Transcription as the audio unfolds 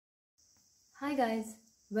Hi guys,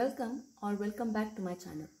 welcome back to my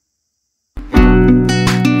channel.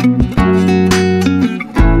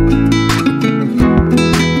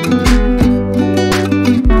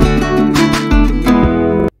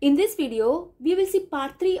 In this video, we will see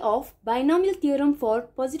part 3 of Binomial Theorem for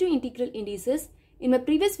Positive Integral Indices. In my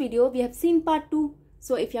previous video, we have seen part 2.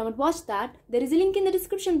 So if you haven't watched that, there is a link in the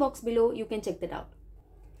description box below. You can check that out.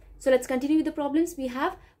 So let's continue with the problems. We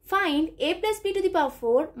have find a plus b to the power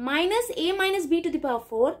 4 minus a minus b to the power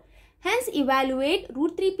 4. Hence evaluate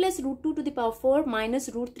root 3 plus root 2 to the power 4 minus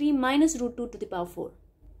root 3 minus root 2 to the power 4.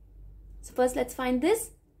 So first let's find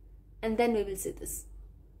this and then we will see this.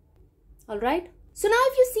 Alright. So now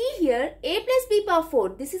if you see here a plus b power 4.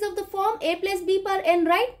 This is of the form a plus b power n,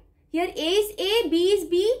 right? Here a is a, b is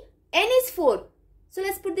b, n is 4. So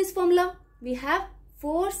let's put this formula. We have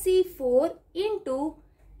 4c4 into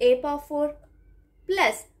a power 4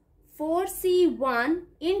 plus 4c1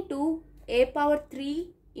 into a power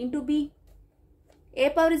 3 into b. A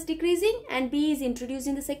power is decreasing and b is introduced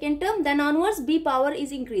in the second term. Then onwards b power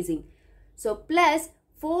is increasing. So plus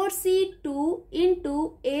 4c2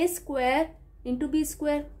 into a square into b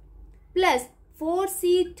square plus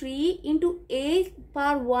 4c3 into a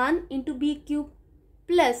power 1 into b cube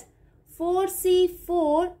plus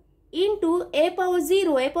 4c4 into a power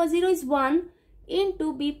 0. A power 0 is 1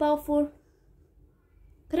 into b power 4.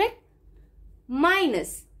 Correct?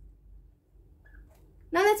 Minus.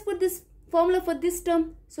 Now let's put this formula for this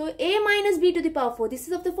term. So a minus b to the power 4. This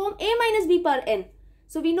is of the form a minus b power n.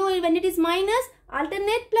 So we know when it is minus,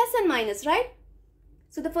 alternate plus and minus, right?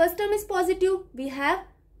 So the first term is positive. We have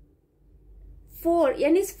 4.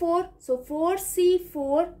 N is 4. So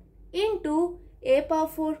 4c4 into a power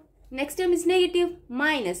 4. Next term is negative,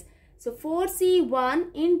 minus. So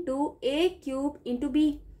 4c1 into a cube into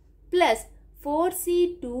b plus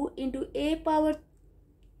 4c2 into a power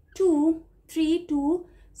 2, 3, 2.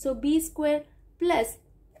 So b square plus.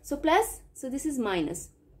 So plus. So this is minus.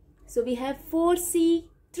 So we have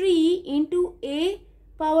 4c3 into a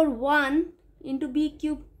power 1 into b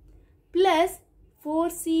cube plus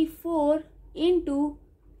 4c4 into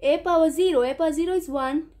a power 0. A power 0 is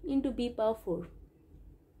 1 into b power 4.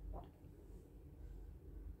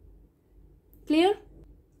 Clear?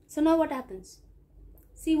 So now what happens?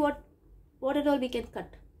 See what at all we can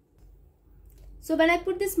cut. So when I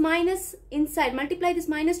put this minus inside, multiply this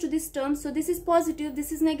minus to this term. So this is positive,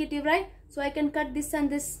 this is negative, right? So I can cut this and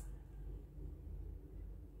this.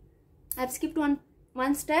 I have skipped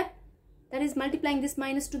one step. That is multiplying this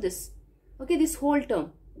minus to this. Okay, this whole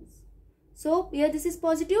term. So here this is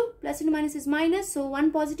positive, plus into minus is minus. So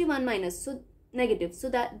one positive, one minus. So negative. So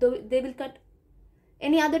that they will cut.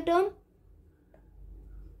 Any other term?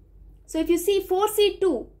 So if you see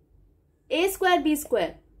 4c2, a square, b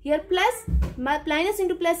square. Here plus, minus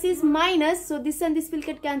into plus is minus. So this and this will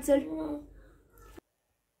get cancelled.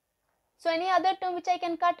 So any other term which I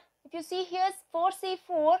can cut. If you see here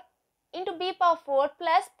 4c4 into b power 4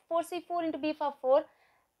 plus 4c4 into b power 4.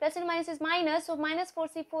 Plus and minus is minus. So minus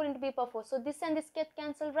 4c4 into b power 4. So this and this get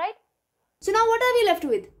cancelled, right? So now what are we left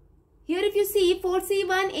with? Here if you see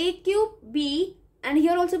 4c1 a cube b. And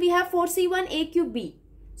here also we have 4c1 a cube b.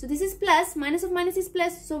 So this is plus, minus of minus is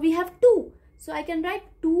plus. So we have 2. So I can write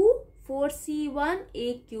 2 4c1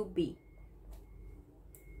 a cube b.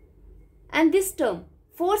 And this term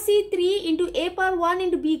 4c3 into a power 1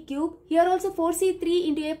 into b cube. Here also 4c3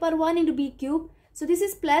 into a power 1 into b cube. So this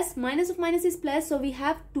is plus, minus of minus is plus. So we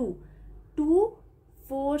have 2. 2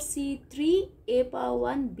 4c3 a power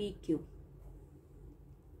 1 b cube.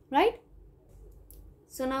 Right?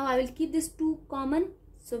 So now I will keep this 2 common.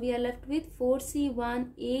 So we are left with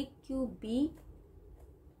 4c1 a cube b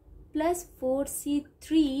plus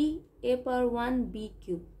 4c3 a power 1 b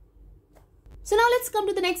cube. So now let's come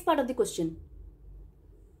to the next part of the question.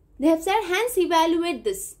 They have said hence evaluate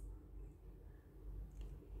this.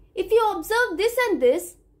 If you observe this and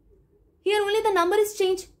this, here only the number is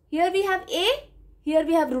changed. Here we have a, here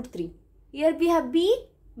we have root 3. Here we have b,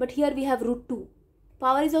 but here we have root 2.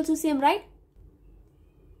 Power is also same, right?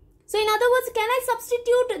 So in other words, can I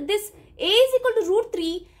substitute this a is equal to root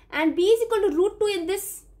 3 and b is equal to root 2 in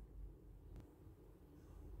this?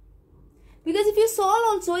 Because if you solve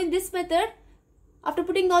also in this method, after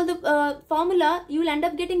putting all the formula, you will end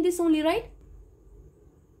up getting this only, right?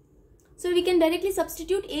 So we can directly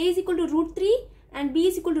substitute a is equal to root 3 and b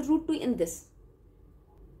is equal to root 2 in this.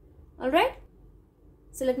 Alright?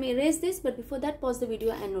 So let me erase this, but before that pause the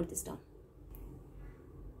video and note this down.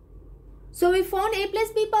 So we found a plus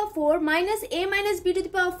b power 4 minus a minus b to the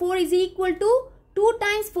power 4 is equal to 2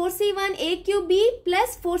 times 4c1 a cube b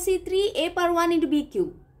plus 4c3 a power 1 into b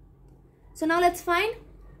cube. So now let's find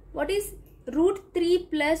what is root 3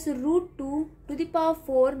 plus root 2 to the power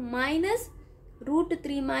 4 minus root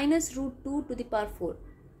 3 minus root 2 to the power 4.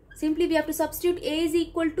 Simply we have to substitute a is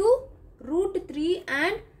equal to root 3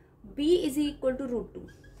 and b is equal to root 2.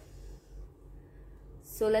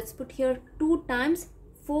 So let's put here 2 times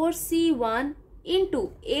 4c1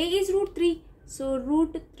 into a is root 3. So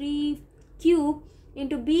root 3 cube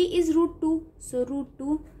into b is root 2. So root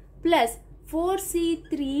 2 plus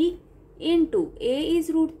 4c3 into a is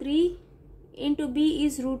root 3 into b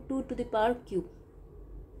is root 2 to the power cube,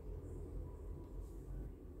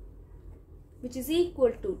 which is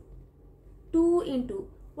equal to 2 into,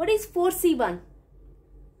 what is 4c1?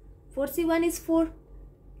 4c1 is 4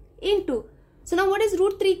 into, so now what is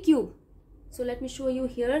root 3 cube? So let me show you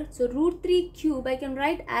here. So root 3 cube I can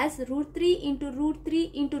write as root 3 into root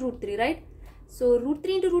 3 into root 3, right? So root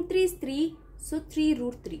 3 into root 3 is 3. So 3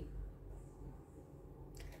 root 3.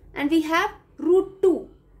 And we have root 2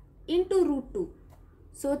 into root 2.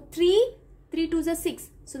 So 3 2s are 6.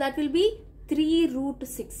 So that will be 3 root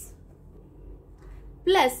 6.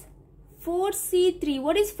 Plus 4c3.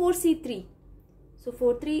 What is 4c3? So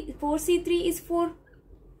 4c3 is 4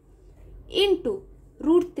 into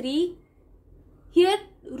root 3. Here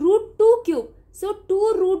root 2 cube. So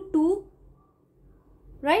 2 root 2.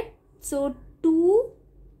 Right? So 2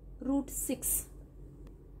 root 6.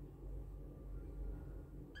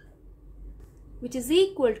 Which is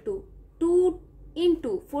equal to 2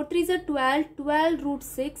 into 4 3s are 12, 12 root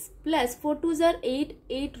 6 plus 4 2s are 8,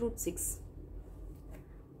 8 root 6.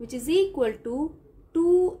 Which is equal to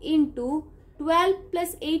 2 into 12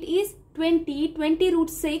 plus 8 is 20, 20 root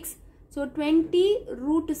 6. So 20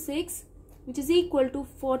 root 6, which is equal to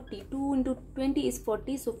 40. 2 into 20 is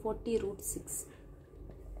 40, so 40 root 6.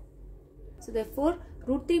 So therefore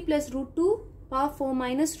root 3 plus root 2 power 4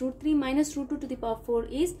 minus root 3 minus root 2 to the power 4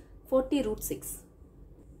 is 40 root 6.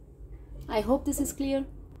 I hope this is clear.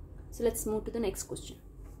 So let's move to the next question.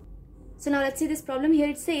 So now let's see this problem. Here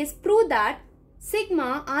it says, prove that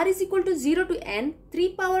sigma r is equal to 0 to n,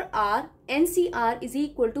 3 power r, ncr is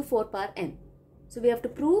equal to 4 power n. So we have to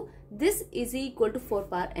prove this is equal to 4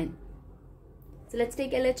 power n. So let's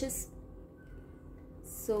take LHS.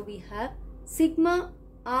 So we have sigma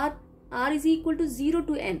r is equal to 0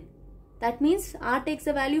 to n. That means r takes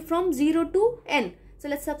the value from 0 to n. So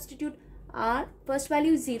let's substitute r. First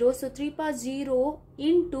value is 0. So 3 power 0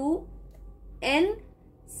 into n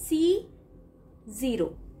c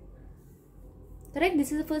 0. Correct?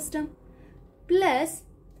 This is the first term. Plus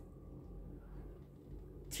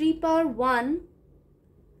 3 power 1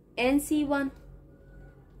 nc1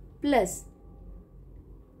 plus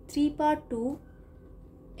 3 power 2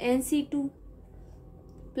 nc2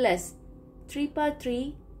 plus 3 power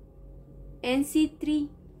 3 nc3.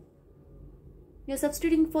 We are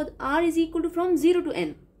substituting for r is equal to from 0 to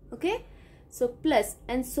n. Okay. So plus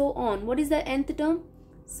and so on. What is the nth term?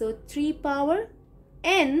 So 3 power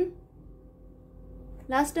n.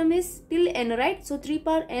 Last term is till n, right? So 3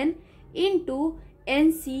 power n into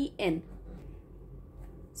ncn.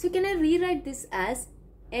 So can I rewrite this as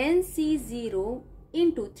nc0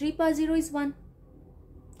 into 3 power 0 is 1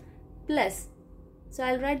 plus, so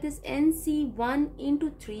I'll write this nc1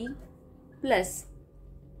 into 3 plus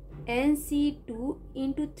nc2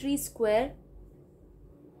 into 3 square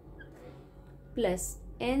plus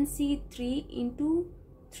nc3 into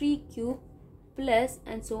 3 cube plus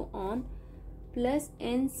and so on plus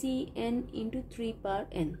ncn into 3 power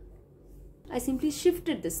n. I simply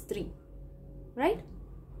shifted this 3, right,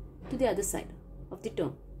 to the other side of the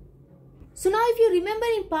term. So now if you remember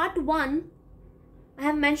in part 1, I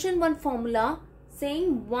have mentioned one formula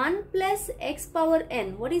saying 1 plus x power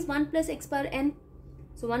n. What is 1 plus x power n?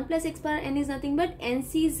 So 1 plus x power n is nothing but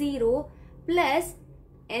nc0 plus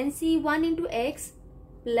nc1 into x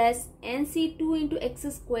plus nc2 into x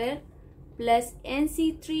square plus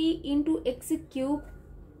nc3 into x cube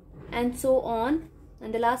and so on,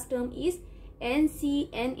 and the last term is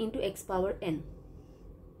ncn into x power n.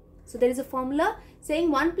 So there is a formula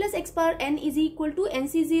saying 1 plus x power n is equal to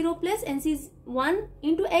nc0 plus nc1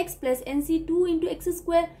 into x plus nc2 into x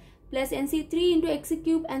square plus nc3 into x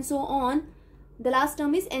cube and so on. The last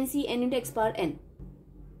term is ncn into x power n.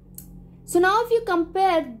 So now if you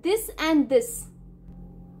compare this and this,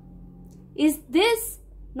 is this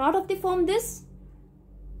not of the form this?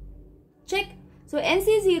 Check. So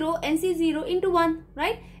nc0 into 1,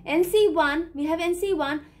 right? nc1, we have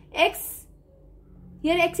nc1, x,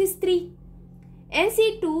 here x is 3.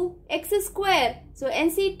 nc2, x square. So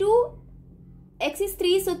nc2, x is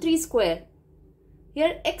 3, so 3 square.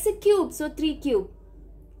 Here x cube, so 3 cube.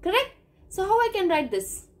 Correct? So how I can write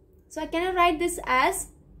this? So I can write this as,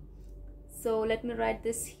 so let me write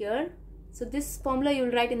this here. So this formula you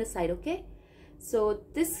will write in the side, okay? So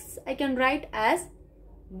this I can write as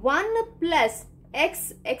 1 plus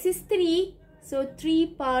x is 3, so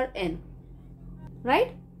 3 power n,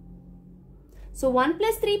 right? So 1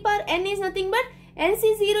 plus 3 power n is nothing but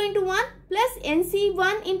nc0 into 1 plus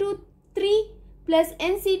nc1 into 3 plus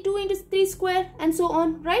nc2 into 3 square and so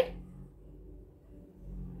on, right?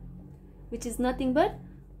 Which is nothing but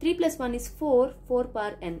 3 plus 1 is 4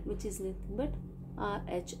 power n, which is nothing but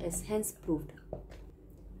RHS, hence proved.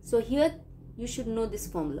 So here you should know this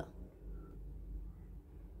formula.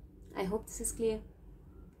 I hope this is clear.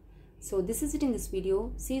 So this is it in this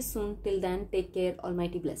video. See you soon. Till then, take care.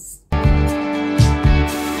 Almighty bless.